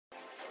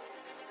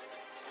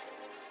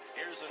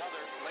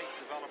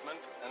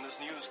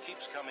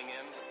keeps coming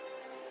in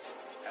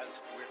as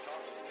we're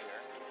talking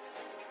here.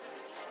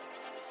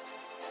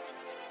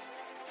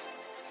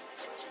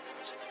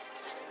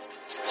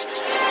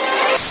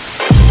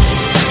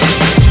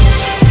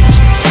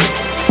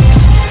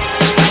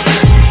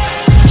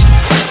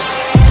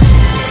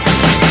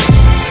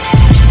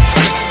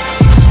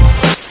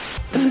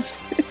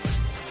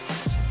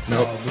 No,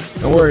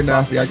 don't worry,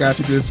 Nafi. I got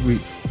you this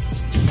week.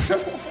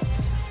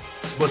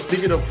 But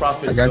speaking of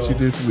profits, I got you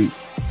this week.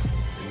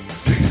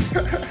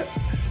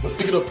 But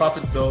speaking of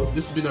profits, though,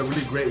 this has been a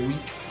really great week.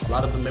 A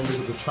lot of the members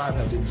of the tribe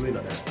have been doing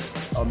an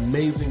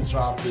amazing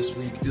job this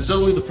week. It's just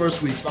only the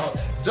first week. So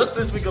just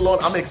this week alone,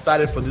 I'm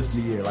excited for this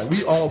new year. Like,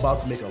 we all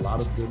about to make a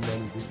lot of good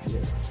money this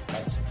year.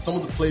 Like, some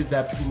of the plays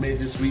that people made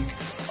this week,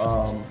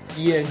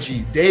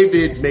 ENG.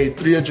 David made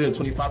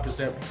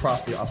 325%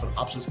 profit off an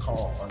options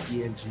call on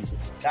ENG.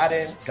 Got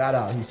in, got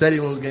out. He said he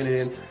was getting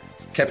in,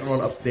 kept it on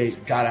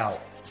upstate, got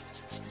out.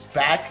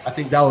 Back, I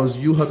think that was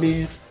you,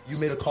 Hamid. You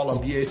made a call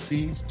on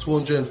BAC,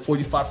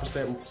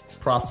 245%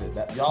 profit.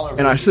 That y'all are.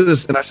 And I should have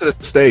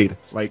stayed.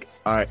 Like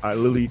I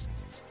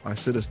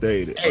should have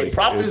stayed. Hey, like,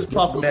 profit is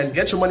profit, man.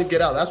 Get your money, get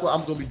out. That's what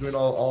I'm gonna be doing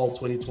all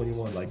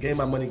 2021. Like, getting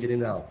my money,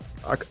 getting out.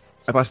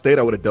 If I stayed,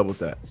 I would have doubled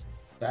that.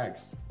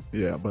 Thanks.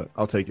 Yeah, but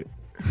I'll take it.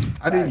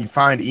 I didn't even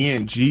find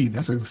ENG.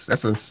 That's a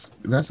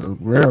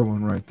rare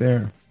one right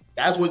there.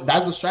 That's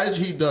the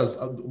strategy he does.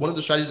 One of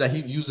the strategies that he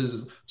uses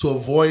is to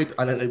avoid,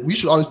 and we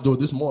should honestly do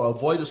this more,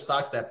 avoid the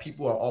stocks that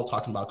people are all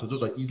talking about, because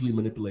those are easily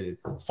manipulated.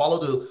 Follow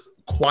the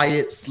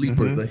quiet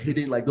sleeper, the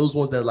hidden, like those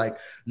ones that like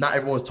not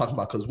everyone's talking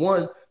about, because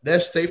one, they're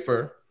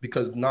safer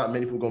because not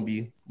many people are going to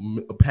be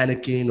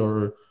panicking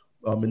or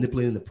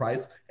manipulating the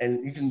price,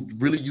 and you can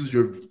really use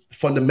your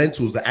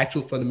fundamentals, the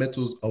actual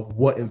fundamentals of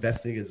what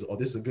investing is. Oh,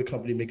 this is a good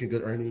company making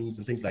good earnings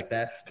and things like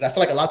that. Because I feel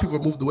like a lot of people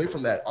have moved away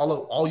from that.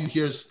 All you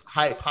hear is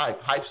hype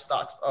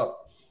stocks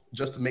up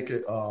just to make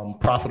it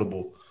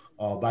profitable.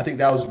 But I think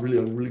that was really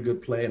a really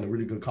good play and a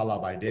really good call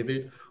out by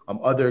David.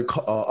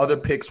 Other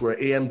picks were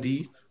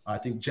AMD. I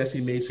think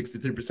Jesse made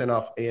 63%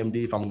 off AMD,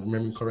 if I'm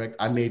remembering correct.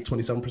 I made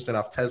 27%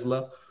 off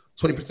Tesla,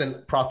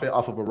 20% profit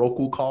off of a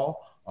Roku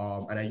call.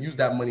 And I used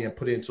that money and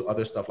put it into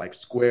other stuff like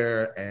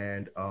Square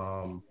and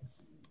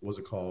what's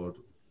it called?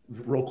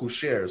 Roku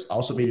shares. I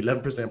also made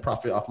 11%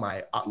 profit off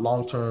my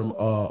long-term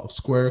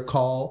Square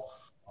call,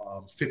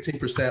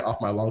 15% off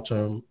my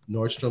long-term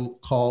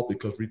Nordstrom call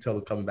because retail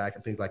is coming back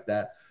and things like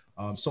that.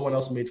 Someone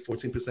else made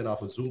 14%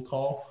 off a Zoom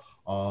call,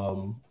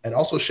 and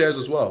also shares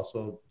as well.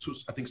 So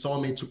I think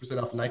someone made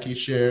 2% off Nike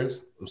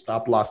shares,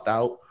 stop lost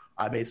out.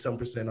 I made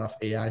 7% off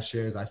AI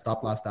shares. I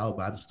stop lost out,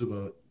 but I'm still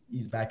going to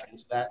ease back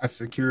into that. I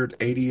secured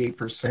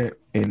 88%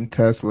 in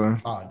Tesla.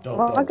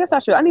 Well, I guess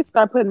I need to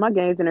start putting my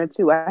gains in there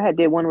too. I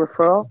did one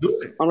referral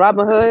on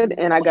Robinhood,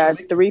 and I got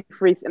three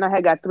free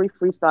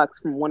stocks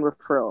from one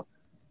referral,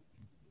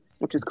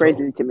 which is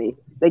crazy to me.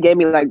 They gave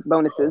me like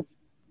bonuses.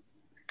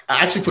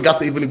 I actually forgot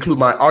to even include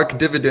my ARK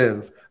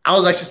dividends. I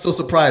was actually so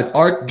surprised.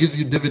 ARK gives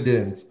you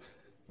dividends.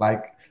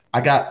 Like, I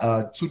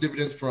got two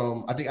dividends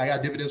from, I think I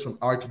got dividends from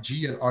ARK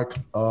G and ARK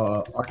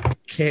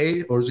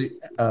K, or is it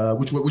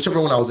whichever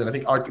one I was in. I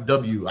think ARK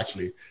W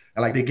actually,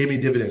 and like they gave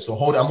me dividends. So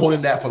I'm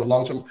holding that for the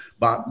long term.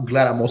 But I'm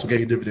glad I'm also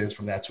getting dividends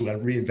from that too.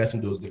 I'm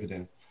reinvesting those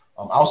dividends.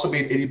 I also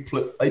made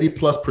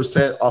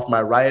 80+% off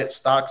my Riot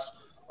stocks.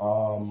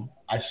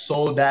 I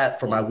sold that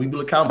for my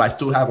Webull account, but I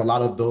still have a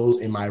lot of those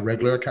in my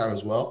regular account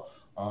as well.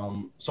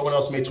 Someone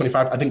else made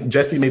 25. I think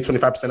Jesse made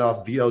 25%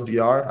 off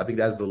VLDR. I think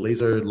that's the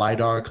laser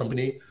LiDAR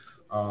company.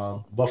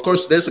 But of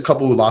course, there's a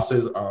couple of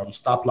losses.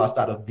 Stop lost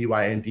out of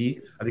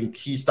BYND. I think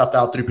he stopped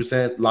out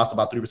 3%, lost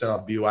about 3%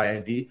 off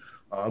BYND.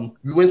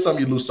 We win some,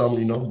 you lose some,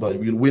 but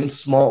we lose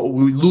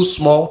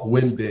small,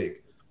 win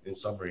big, in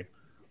summary.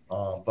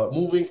 But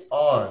moving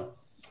on.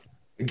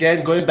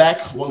 Again, going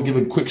back, I want to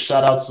give a quick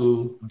shout out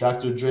to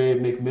Dr. Dre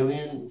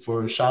McMillian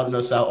for shouting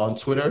us out on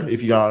Twitter.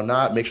 If you are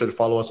not, make sure to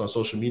follow us on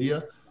social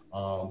media.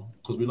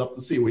 Because we love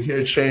to see. We're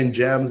here sharing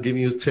gems, giving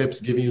you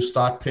tips, giving you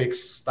stock picks,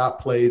 stock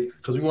plays,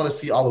 because we want to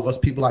see all of us,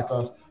 people like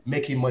us,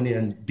 making money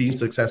and being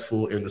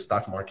successful in the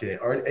stock market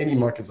or in any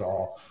markets at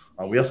all.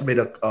 We also made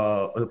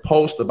a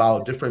post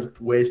about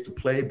different ways to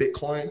play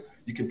Bitcoin.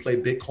 You can play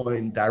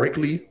Bitcoin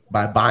directly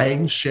by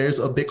buying shares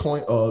of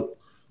Bitcoin,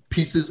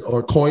 pieces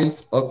or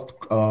coins of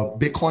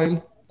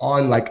Bitcoin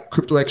on like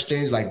crypto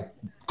exchange like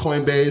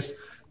Coinbase,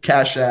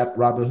 Cash App,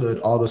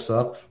 Robinhood, all the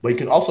stuff. But you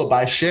can also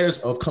buy shares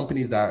of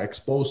companies that are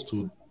exposed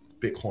to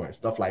Bitcoin,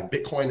 stuff like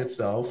Bitcoin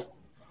itself,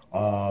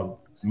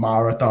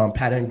 Marathon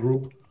Patent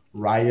Group,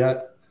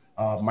 Riot,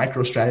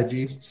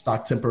 MicroStrategy,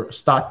 stock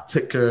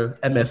ticker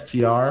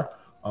MSTR,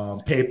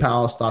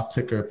 PayPal, stock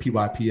ticker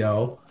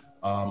PYPL.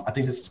 I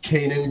think this is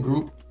Canaan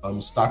Group,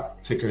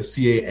 stock ticker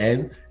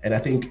CAN, and I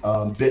think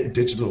Bit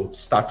Digital,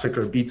 stock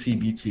ticker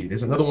BTBT.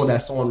 There's another one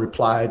that someone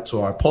replied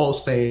to our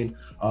post saying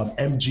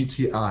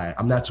MGTI.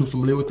 I'm not too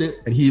familiar with it,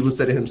 and he even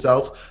said it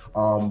himself.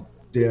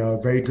 They're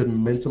a very good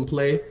momentum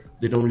play.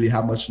 They don't really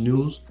have much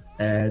news,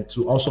 and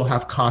to also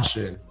have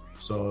caution.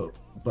 So,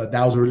 but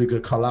that was a really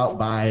good call out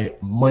by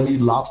Money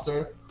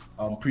Lobster.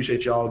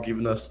 Appreciate y'all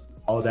giving us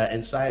all that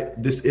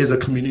insight. This is a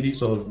community,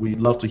 so we'd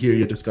love to hear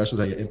your discussions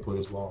and your input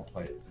as well.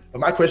 But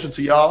my question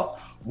to y'all,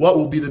 what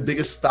will be the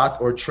biggest stock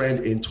or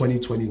trend in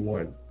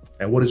 2021?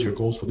 And what is your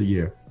goals for the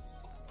year?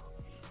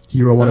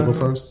 Hero, want to go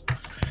first?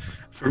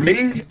 For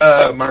me,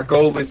 my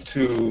goal is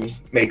to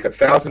make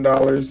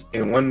 $1,000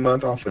 in 1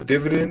 month off of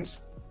dividends,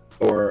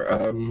 or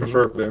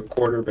preferably a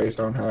quarter, based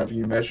on however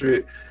you measure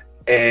it.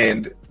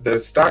 And the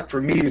stock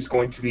for me is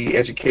going to be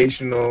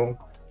educational,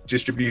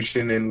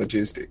 distribution, and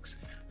logistics.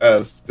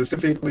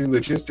 Specifically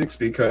logistics,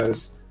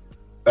 because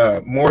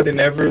more than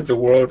ever, the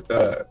world,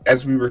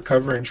 as we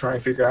recover and try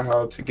and figure out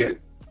how to get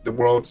the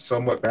world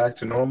somewhat back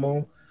to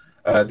normal,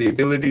 the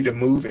ability to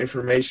move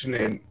information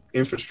and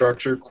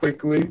infrastructure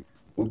quickly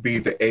will be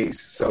the ace.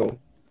 So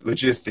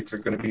logistics are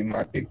going to be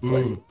my big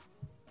play.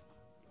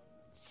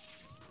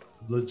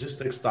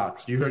 Logistics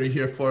stocks. You heard it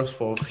here first,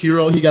 folks.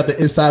 Hero, he got the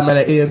inside man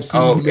at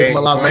AMC. He makes a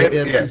lot of money at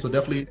AMC, so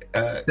definitely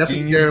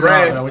Genius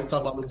Brand. When you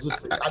talk about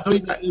logistics, I know you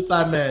got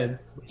inside man.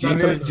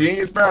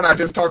 Genius Brown. I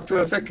just talked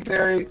to a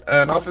secretary,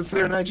 an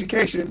officer in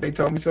education. They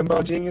told me something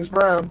about Genius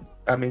Brown.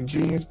 I mean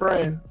Genius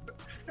Brand.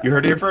 You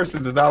heard it here first.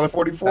 It's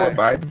 $1.44.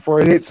 Buy it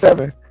before it hits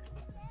 $7.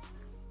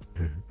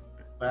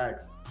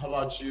 Facts. How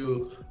about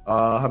you,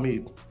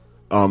 Hamid?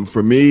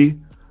 For me,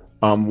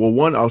 well,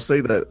 one, I'll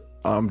say that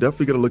I'm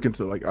definitely gonna look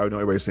into, like, I know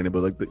everybody's saying it,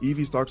 but like the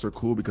EV stocks are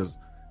cool because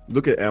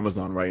look at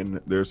Amazon, right, and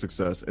their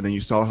success, and then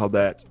you saw how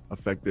that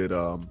affected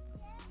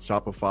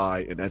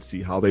Shopify and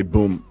Etsy, how they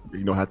boom,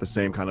 had the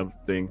same kind of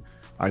thing.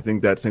 I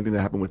think that same thing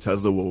that happened with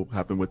Tesla will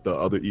happen with the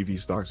other EV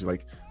stocks.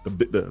 Like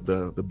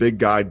the big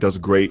guy does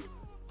great.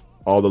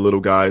 All the little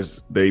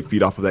guys, they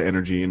feed off of that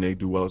energy and they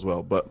do well as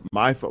well. But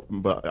like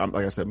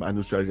I said, my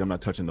new strategy, I'm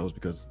not touching those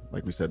because,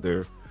 like we said,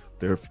 they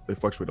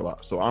fluctuate a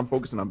lot. So I'm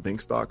focusing on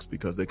bank stocks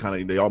because they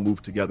all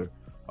move together,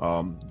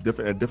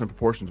 different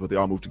proportions, but they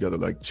all move together.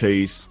 Like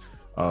Chase,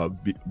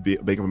 Bank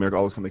of America,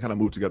 all those they kind of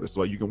move together.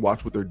 So like you can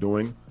watch what they're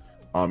doing,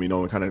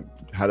 and kind of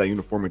have that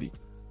uniformity.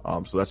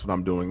 So that's what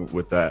I'm doing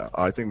with that.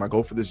 I think my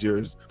goal for this year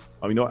is,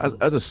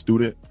 as a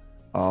student,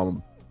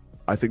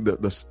 I think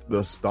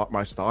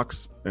my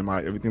stocks and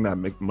my everything that I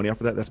make money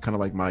off of that's kind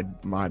of like my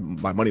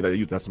money that I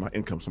use. That's my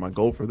income. So my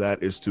goal for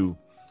that is to,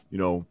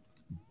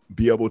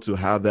 be able to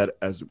have that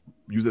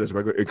use it as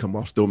regular income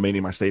while still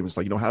maintaining my savings.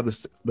 Like, have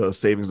the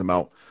savings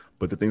amount,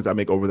 but the things I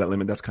make over that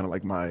limit, that's kind of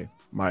like my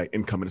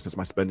income in a sense,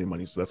 my spending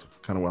money. So that's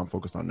kind of what I'm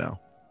focused on now.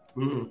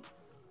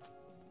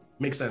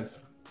 Makes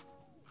sense.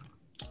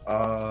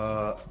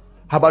 How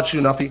about you,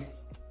 Nafi?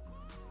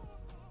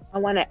 I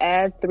want to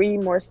add 3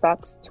 more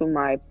stocks to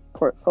my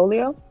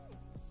portfolio.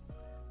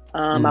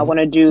 I want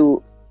to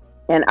do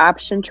an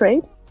option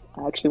trade.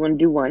 I actually want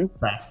to do one,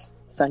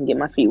 so I can get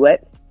my feet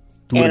wet.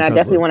 And I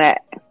definitely want to.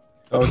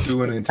 Don't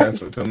do it in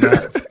Tesla,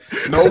 Max.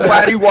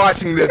 Nobody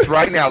watching this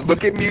right now.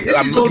 Look at me.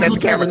 I'm looking at the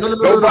camera.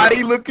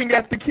 Nobody looking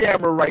at the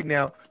camera right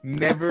now.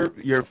 Never.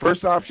 Your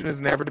first option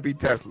is never to be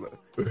Tesla.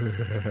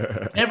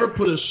 Never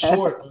put a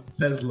short on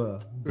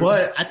Tesla.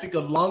 But I think a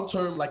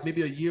long-term, like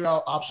maybe a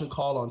year-out option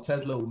call on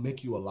Tesla will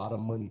make you a lot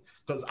of money.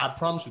 Because I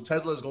promise you,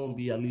 Tesla is going to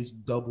be at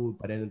least doubled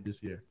by the end of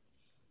this year.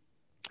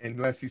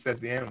 Unless he says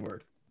the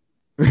N-word.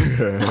 He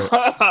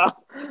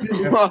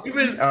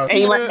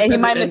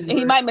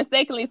might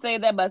mistakenly say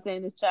that by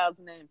saying his child's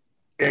name.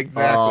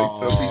 Exactly.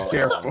 So be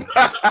careful.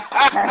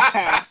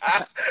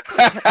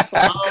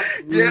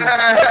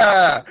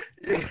 Yeah.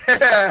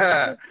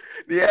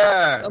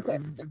 Okay.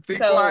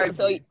 So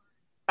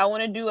I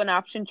want to do an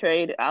option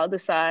trade. I'll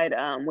decide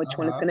which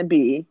one it's going to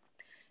be,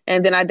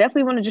 and then I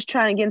definitely want to just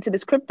try and get into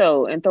this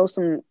crypto and throw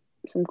some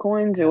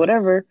coins or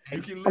whatever. I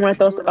want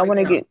to throw. I want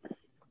to get.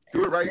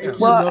 Do it right now.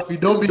 Well, if you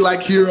don't be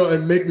like Hero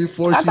and make me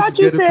force I you thought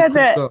to you get said into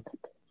that. crypto.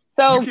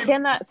 So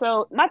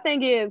my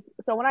thing is,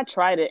 so when I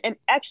tried it, and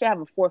actually I have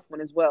a 4th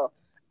one as well.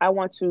 I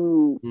want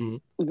to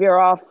veer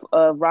off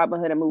of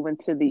Robinhood and move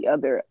into the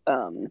other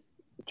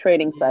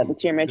trading side, the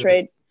Tierman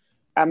trade.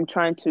 I'm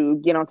trying to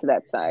get onto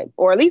that side,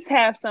 or at least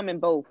have some in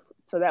both,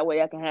 so that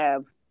way I can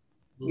have,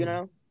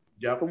 I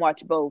can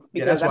watch both.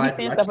 Because I be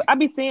seeing stuff. I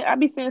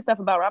be seeing stuff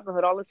about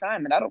Robinhood all the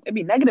time, and it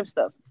be negative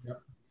stuff.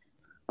 Yep.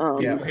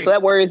 So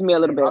that worries me a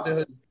little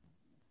bit.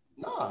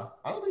 Nah,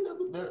 I don't think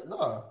they're.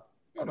 Nah.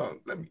 Hold on,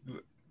 let me.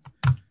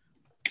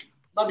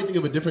 Might be thinking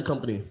of a different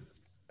company.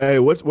 Hey,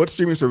 what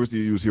streaming service do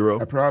you use,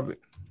 Hero? I probably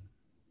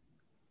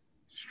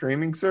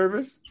streaming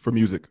service for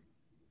music.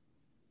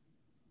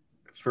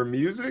 For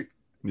music?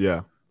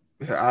 Yeah.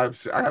 I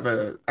have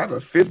a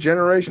 5th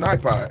generation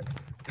iPod.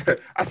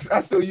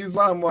 I still use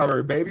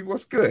LimeWire, baby.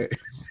 What's good?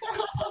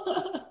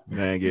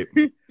 Man,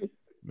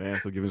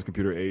 still giving his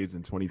computer AIDS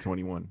in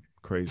 2021.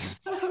 Crazy.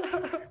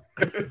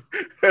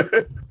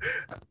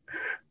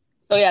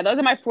 So yeah, those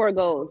are my 4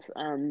 goals.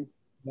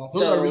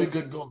 Those are really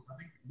good goals. I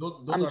think those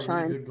are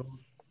really good goals.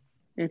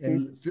 Mm-hmm.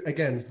 And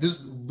again,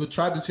 the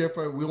tribe is here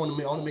for. I want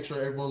to make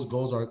sure everyone's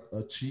goals are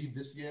achieved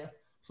this year.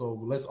 So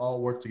let's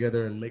all work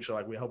together and make sure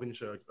like we're helping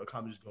each other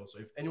accomplish goals. So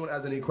if anyone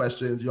has any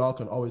questions, y'all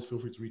can always feel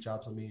free to reach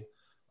out to me,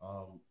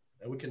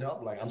 and we can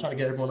help. Like I'm trying to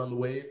get everyone on the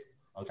wave.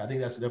 Okay, I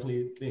think that's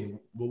definitely a thing.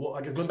 Well,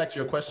 I guess going back to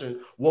your question,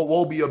 what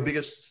will be your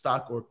biggest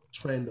stock or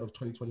trend of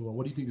 2021?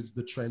 What do you think is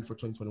the trend for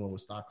 2021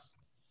 with stocks?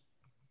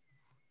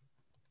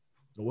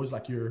 What's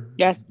like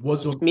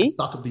what's your me?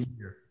 stock of the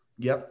year?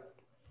 Yep.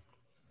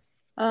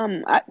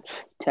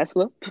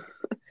 Tesla.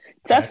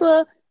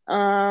 Tesla.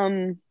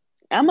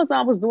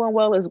 Amazon was doing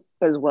well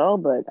as well,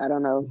 but I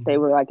don't know. They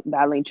were like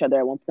battling each other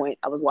at one point.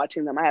 I was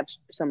watching them. I have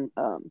some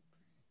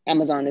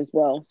Amazon as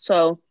well.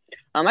 So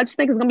I just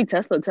think it's gonna be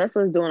Tesla.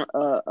 Tesla is doing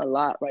a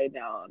lot right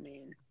now. I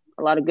mean,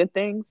 a lot of good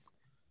things.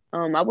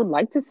 I would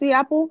like to see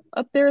Apple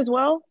up there as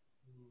well.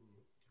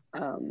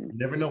 You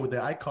never know with the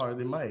iCar,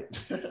 they might.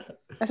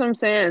 That's what I'm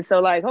saying. So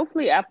like,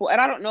 hopefully Apple.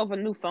 And I don't know if a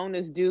new phone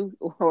is due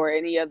or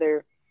any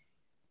other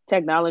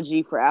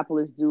technology for Apple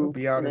is due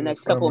in the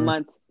next couple of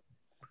months.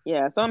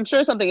 Yeah, so I'm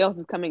sure something else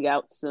is coming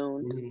out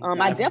soon.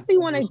 I definitely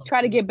want to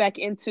try to get back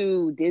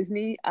into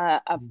Disney.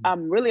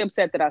 I'm really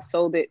upset that I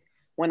sold it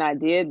when I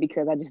did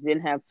because I just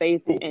didn't have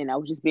faith and I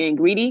was just being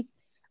greedy.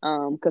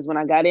 Because when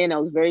I got in, I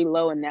was very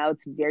low and now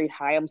it's very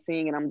high. I'm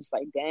seeing and I'm just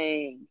like,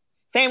 dang.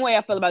 Same way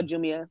I feel about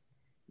Jumia.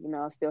 You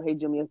know, I still hate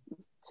Jumia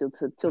till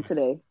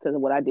today because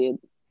of what I did.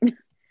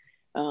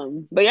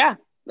 But yeah,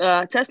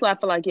 Tesla, I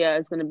feel like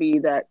it's going to be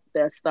that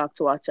stock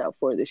to watch out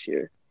for this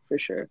year for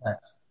sure.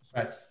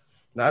 Right.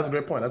 No, that's a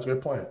great point.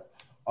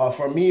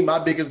 For me, my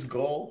biggest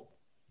goal,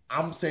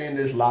 I'm saying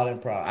this loud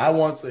and proud. I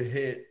want to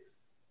hit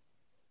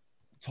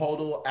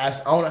total I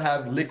want to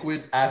have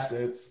liquid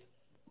assets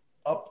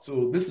up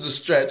to, this is a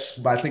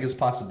stretch, but I think it's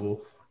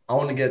possible. I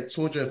want to get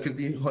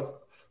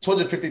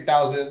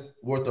 250,000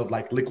 worth of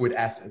like liquid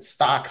assets,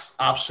 stocks,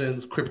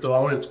 options, crypto.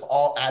 I want it to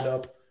all add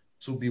up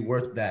to be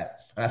worth that.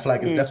 And I feel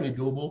like it's definitely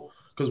doable.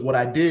 Because what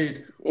I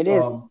did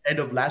end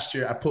of last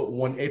year, I put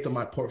 1/8 of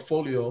my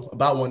portfolio,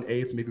 about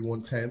 1/8, maybe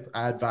 1/10.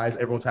 I advise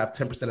everyone to have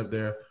 10% of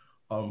their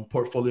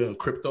portfolio in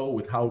crypto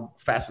with how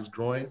fast it's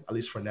growing, at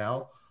least for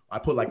now. I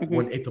put like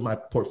 1/8 of my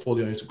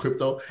portfolio into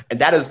crypto, and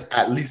that has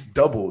at least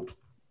doubled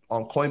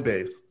on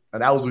Coinbase.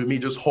 And that was with me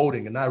just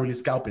holding and not really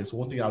scalping. So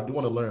one thing I do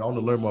want to learn, I want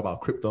to learn more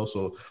about crypto.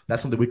 So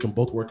that's something we can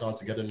both work on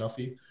together,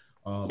 Nuffy.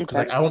 Because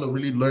like I want to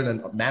really learn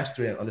and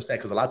master it and understand,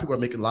 because a lot of people are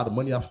making a lot of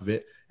money off of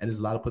it and there's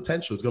a lot of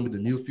potential. It's going to be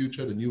the new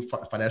future, the new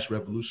financial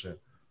revolution.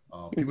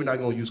 People are not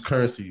going to use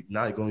currency,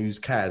 not going to use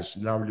cash.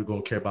 They're not really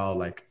going to care about,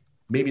 like,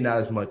 maybe not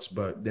as much,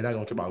 but they're not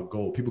going to care about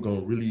gold. People are going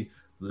to really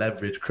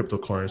leverage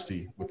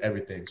cryptocurrency with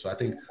everything. So I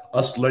think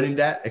us learning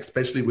that,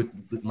 especially with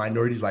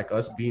minorities like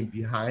us being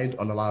behind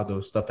on a lot of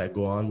the stuff that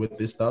go on with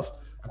this stuff,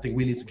 I think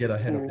we need to get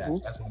ahead of that. So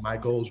that's one of my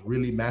goals,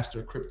 really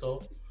master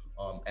crypto.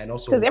 And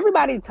also because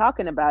everybody's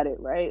talking about it,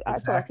 right?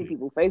 Exactly. I see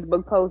people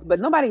Facebook posts, but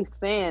nobody's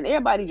saying.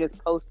 Everybody just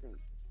posting,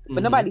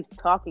 but nobody's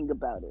talking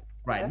about it.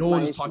 Right? That's no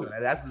one is talking about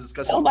it. That's the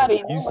discussion.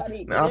 Nobody. You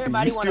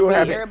still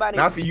haven't.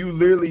 Nafi, you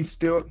literally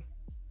still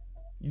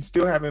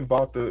haven't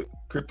bought the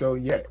crypto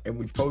yet, and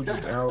we've told you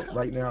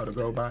right now to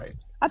go buy it.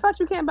 I thought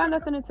you can't buy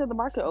nothing until the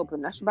market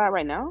open. I should buy it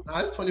right now. No,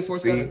 it's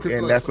 24/7.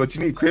 And that's what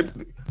you need.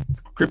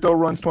 Crypto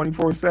runs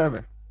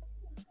 24/7.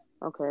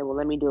 Okay, well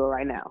let me do it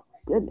right now.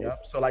 Goodness. Yep.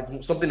 So like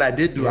something I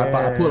did do,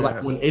 I put like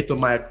 1/8 of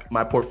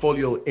my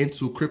portfolio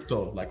into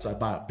crypto. Like, so I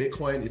bought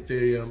Bitcoin,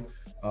 Ethereum,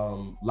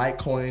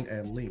 Litecoin,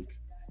 and Link.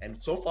 And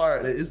so far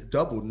it's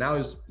doubled. Now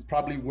it's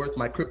probably worth,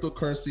 my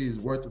cryptocurrency is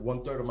worth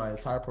 1/3 of my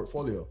entire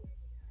portfolio.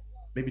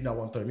 Maybe not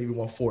 1/3, maybe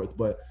 1/4,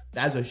 but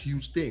that's a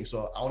huge thing.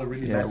 So I want to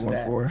really master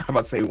that. 1/4. I'm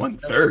about to say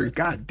 1/3.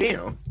 God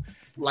damn.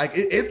 Like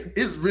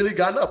it's really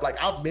gone up.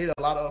 Like I've made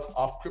a lot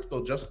off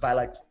crypto just by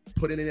like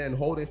putting it in and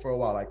holding for a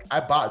while. Like I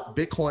bought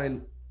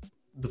Bitcoin.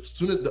 The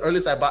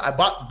earliest I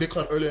bought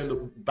Bitcoin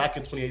earlier back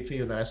in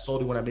 2018, and then I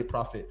sold it when I made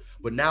profit.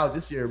 But now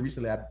this year,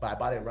 recently, I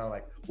bought it around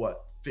like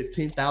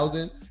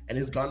 15,000, and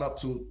it's gone up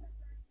to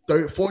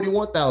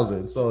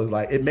 41,000. So it's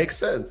like it makes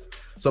sense.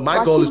 So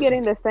my goal is I keep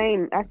getting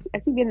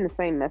the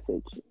same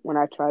message when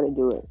I try to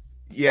do it.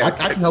 Yeah, I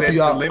can help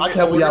you out. I can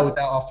help you out with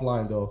that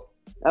offline though.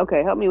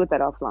 Okay, help me with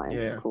that offline.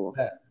 Yeah, cool.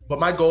 Yeah. But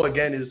my goal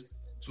again is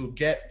to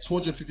get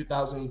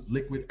 250,000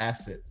 liquid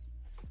assets.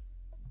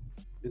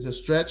 It's a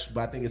stretch,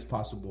 but I think it's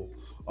possible.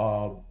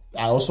 I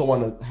also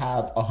want to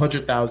have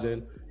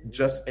 100,000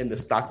 just in the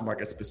stock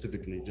market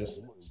specifically,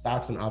 just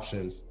stocks and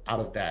options out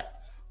of that.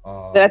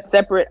 That's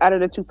separate out of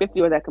the 250,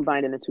 or that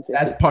combined in the 250?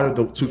 That's part of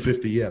the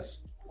 250, yes.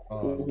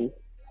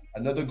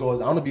 Another goal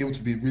is I want to be able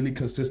to be really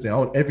consistent. I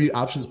want every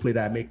options play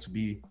that I make to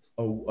be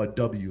a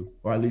W,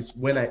 or at least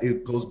when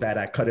it goes bad,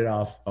 I cut it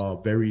off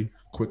very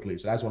quickly.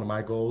 So that's one of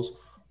my goals.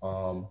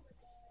 I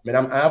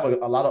have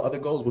a lot of other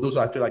goals, but those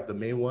are, I feel like, the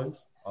main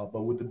ones.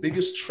 But with the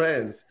biggest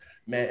trends,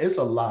 man, it's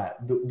a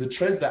lot. The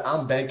trends that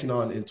I'm banking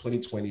on in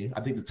 2020,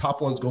 I think the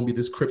top one's going to be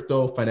this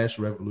crypto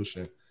financial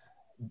revolution.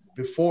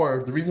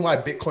 Before, the reason why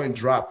Bitcoin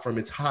dropped from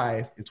its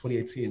high in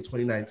 2018,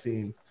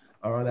 2019,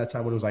 around that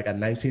time when it was like at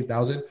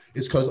 19,000,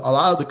 is because a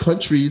lot of the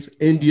countries,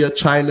 India,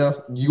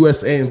 China,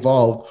 USA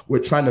involved, were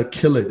trying to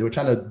kill it. They were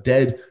trying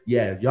to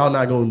y'all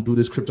not going to do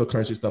this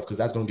cryptocurrency stuff because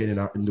that's going to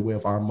get in the way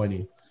of our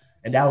money.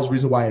 And that was the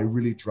reason why it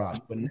really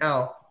dropped. But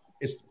now,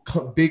 it's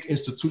big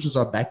institutions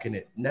are backing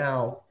it.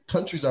 Now,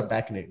 countries are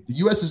backing it. The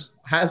U.S.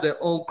 has their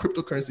own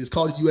cryptocurrency. It's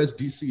called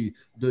USDC,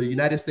 the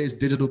United States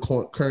digital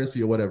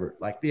currency or whatever.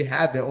 Like they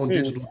have their own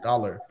digital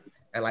dollar.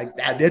 And like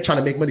that, they're trying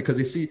to make money because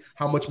they see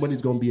how much money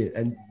is going to be in.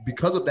 And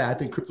because of that, I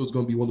think crypto is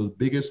going to be one of the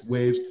biggest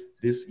waves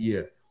this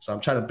year. So I'm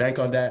trying to bank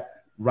on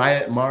that.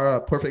 Riot,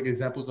 Mara, perfect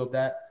examples of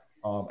that.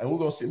 And we're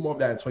going to see more of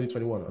that in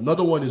 2021.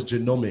 Another one is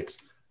genomics.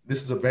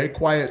 This is a very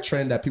quiet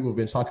trend that people have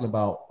been talking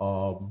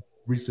about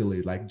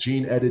recently, like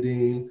gene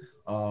editing,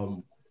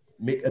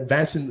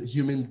 advancing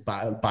human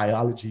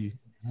biology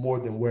more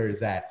than where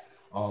it's at.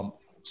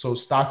 So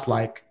stocks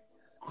like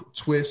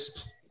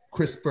Twist,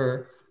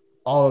 CRISPR,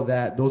 all of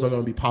that, those are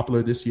going to be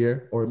popular this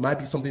year, or it might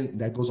be something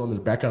that goes on in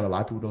the background a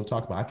lot of people don't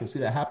talk about. I can see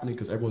that happening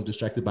because everyone's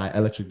distracted by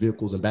electric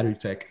vehicles and battery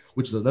tech,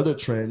 which is another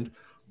trend,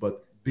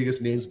 but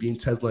biggest names being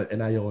Tesla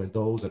and NIO and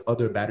those and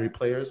other battery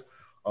players.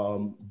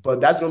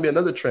 But that's going to be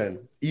another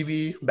trend,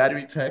 EV,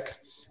 battery tech.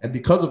 And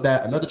because of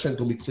that, another trend is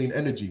going to be clean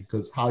energy,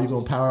 because how are you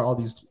going to power all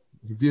these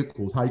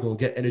vehicles? How are you going to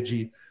get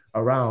energy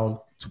around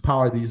to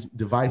power these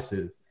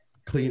devices?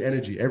 Clean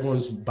energy.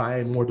 Everyone's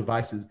buying more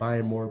devices,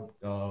 buying more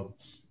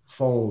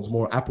phones,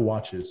 more Apple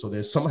Watches. So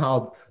there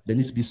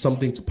needs to be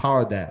something to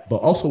power that. But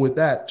also with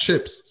that,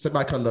 chips,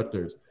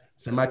 semiconductors.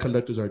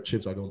 Semiconductors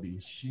chips are going to be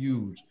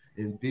huge.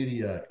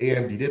 NVIDIA,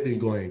 AMD, they've been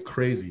going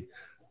crazy.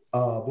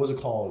 What was it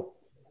called?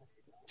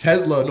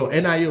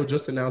 NIO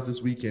just announced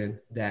this weekend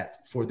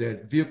that for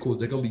their vehicles,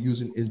 they're going to be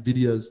using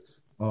NVIDIA's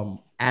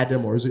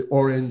Atom, or is it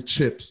Orin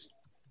chips,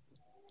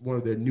 one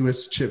of their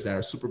newest chips that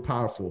are super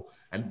powerful.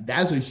 And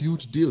that's a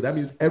huge deal. That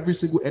means every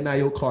single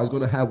NIO car is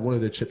going to have one of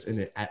their chips in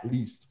it at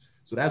least.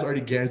 So that's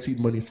already guaranteed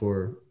money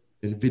for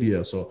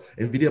NVIDIA. So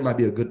NVIDIA might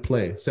be a good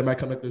play.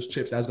 Semiconductors,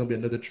 chips, that's going to be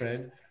another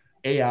trend.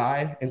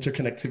 AI,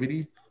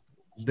 interconnectivity.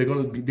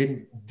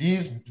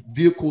 These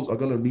vehicles are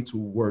going to need to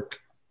work.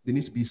 They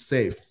need to be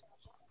safe.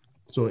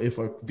 So if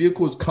a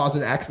vehicle is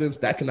causing accidents,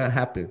 that cannot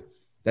happen.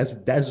 That's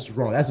just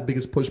wrong. That's the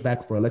biggest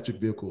pushback for electric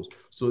vehicles.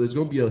 So there's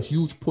going to be a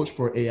huge push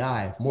for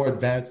AI, more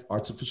advanced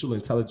artificial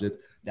intelligence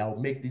that will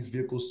make these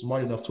vehicles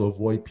smart enough to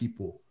avoid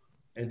people.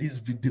 And these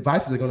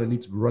devices are going to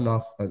need to run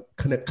off and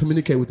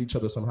communicate with each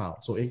other somehow.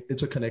 So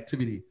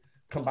interconnectivity,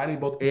 combining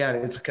both AI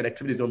and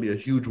interconnectivity is going to be a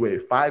huge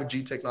wave.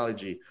 5G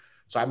technology.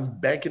 So I'm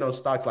banking on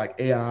stocks like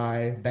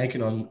AI,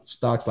 banking on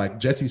stocks like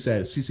Jesse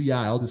said,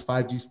 CCI, all these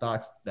 5G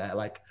stocks that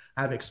like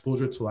have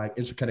exposure to like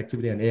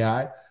interconnectivity and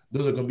AI.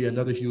 Those are going to be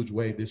another huge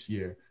wave this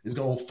year. It's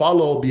going to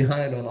follow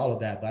behind on all of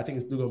that, but I think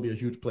it's still going to be a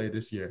huge play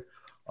this year.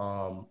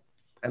 And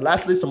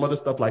lastly, some other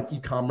stuff like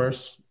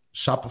e-commerce,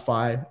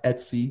 Shopify,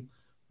 Etsy.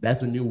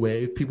 That's a new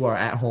wave. People are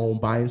at home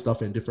buying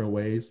stuff in different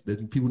ways.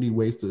 People need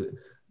ways to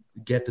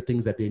get the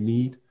things that they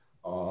need.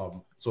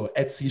 So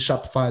Etsy,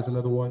 Shopify is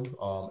another one.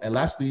 And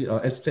lastly,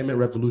 entertainment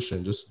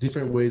revolution, just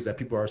different ways that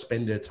people are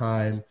spending their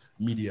time,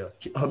 media.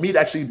 Hamid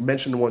actually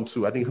mentioned one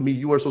too. I think, Hamid,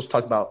 you were supposed to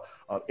talk about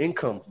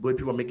income, the way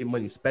people are making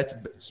money,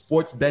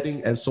 sports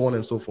betting, and so on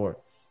and so forth.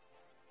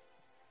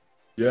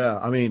 Yeah,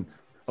 I mean,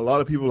 a lot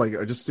of people, like,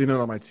 I just seen it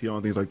on my TL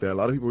and things like that. A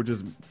lot of people were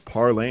just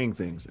parlaying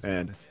things.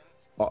 And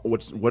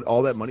what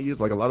all that money is,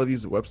 like a lot of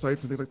these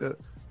websites and things like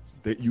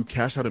that you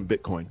cash out in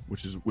Bitcoin,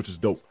 which is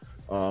dope.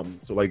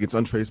 So like it's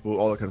untraceable,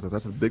 all that kind of stuff.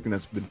 That's a big thing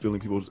that's been fueling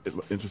people's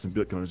interest in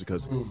Bitcoin, is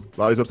because a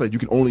lot of these websites you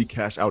can only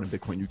cash out in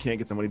Bitcoin. You can't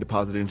get the money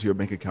deposited into your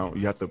bank account.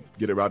 You have to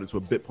get it routed to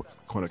a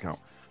Bitcoin account.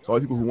 So all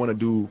the people who want to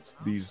do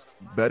these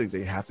betting,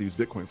 they have to use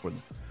Bitcoin for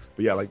them.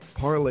 But yeah, like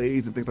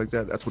parlays and things like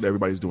that, that's what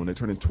everybody's doing. They're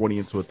turning 20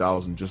 into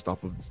 1,000 just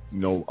off of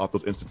off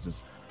those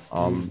instances.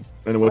 And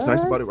what's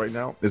nice about it right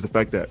now is the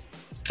fact that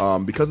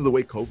because of the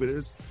way COVID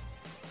is,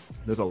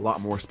 there's a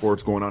lot more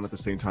sports going on at the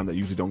same time that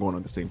usually don't go on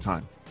at the same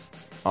time.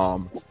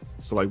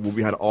 So like when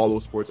we had all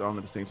those sports on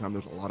at the same time,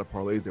 there's a lot of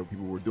parlays that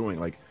people were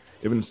doing, like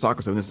even in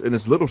soccer stuff, and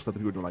it's little stuff that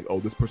people are doing, like, oh,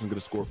 this person's gonna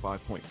score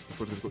 5 points. This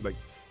person's gonna score, like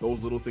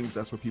those little things.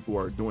 That's what people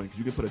are doing, because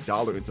you can put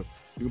 $1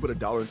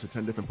 into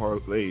 10 different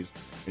parlays,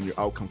 and your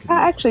outcome can.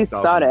 I actually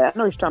saw that. I know what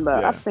you're talking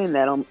about. Yeah. I've seen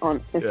that on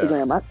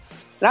Instagram.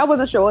 Yeah. I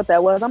wasn't sure what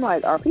that was. I'm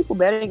like, are people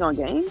betting on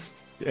games?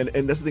 And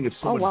that's the thing. It's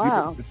so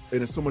much deeper,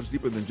 and it's so much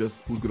deeper than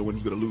just who's gonna win,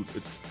 who's gonna lose.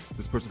 It's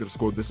this person's gonna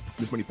score this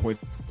many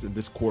points in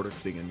this quarter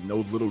thing, and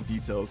those little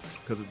details,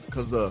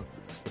 because the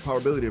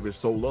probability of it is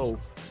so low,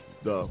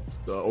 the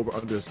over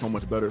under is so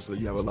much better, so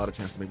you have a lot of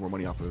chance to make more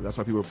money off of it. That's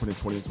why people are putting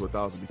 20 into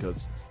 1,000,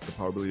 because the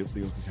probability of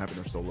things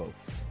happening are so low.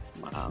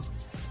 Wow.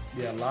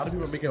 Yeah, a lot of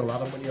people are making a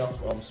lot of money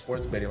off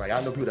sports betting. Like,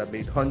 I know people that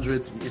made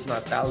hundreds, if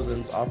not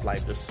thousands, off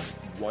like just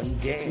one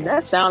game.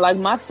 That sounds like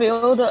my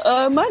field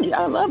of money.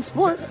 I love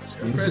sports.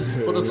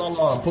 Chris, put us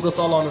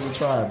all on in the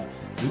tribe.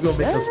 We're gonna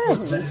make a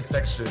sports betting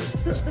section.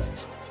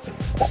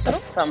 What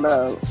I'm talking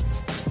about.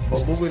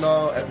 But moving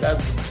on,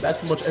 that's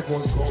pretty much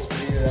everyone's goals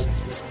for the year.